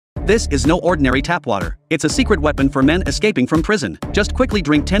This is no ordinary tap water. It's a secret weapon for men escaping from prison. Just quickly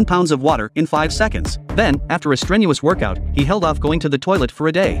drink 10 pounds of water in 5 seconds. Then, after a strenuous workout, he held off going to the toilet for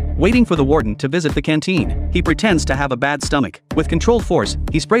a day, waiting for the warden to visit the canteen. He pretends to have a bad stomach. With controlled force,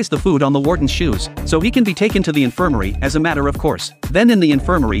 he sprays the food on the warden's shoes, so he can be taken to the infirmary as a matter of course. Then in the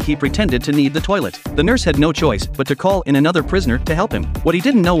infirmary he pretended to need the toilet. The nurse had no choice but to call in another prisoner to help him. What he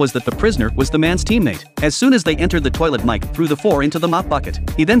didn't know was that the prisoner was the man's teammate. As soon as they entered the toilet, Mike threw the 4 into the mop bucket.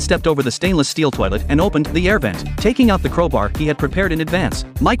 He then stepped over the stainless steel toilet and opened the air vent, taking out the crowbar he had prepared in advance.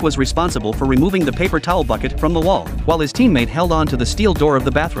 Mike was responsible for removing the paper towel bucket from the wall, while his teammate held on to the steel door of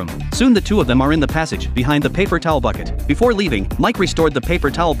the bathroom. Soon the two of them are in the passage behind the paper towel bucket. Before leaving, Mike restored the paper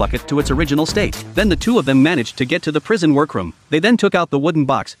towel bucket to its original state. Then the two of them managed to get to the prison workroom. They then took out the wooden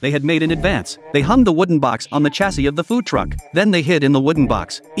box they had made in advance. They hung the wooden box on the chassis of the food truck. Then they hid in the wooden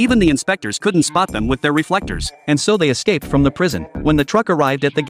box. Even the inspectors couldn't spot them with their reflectors, and so they escaped from the prison. When the truck arrived at the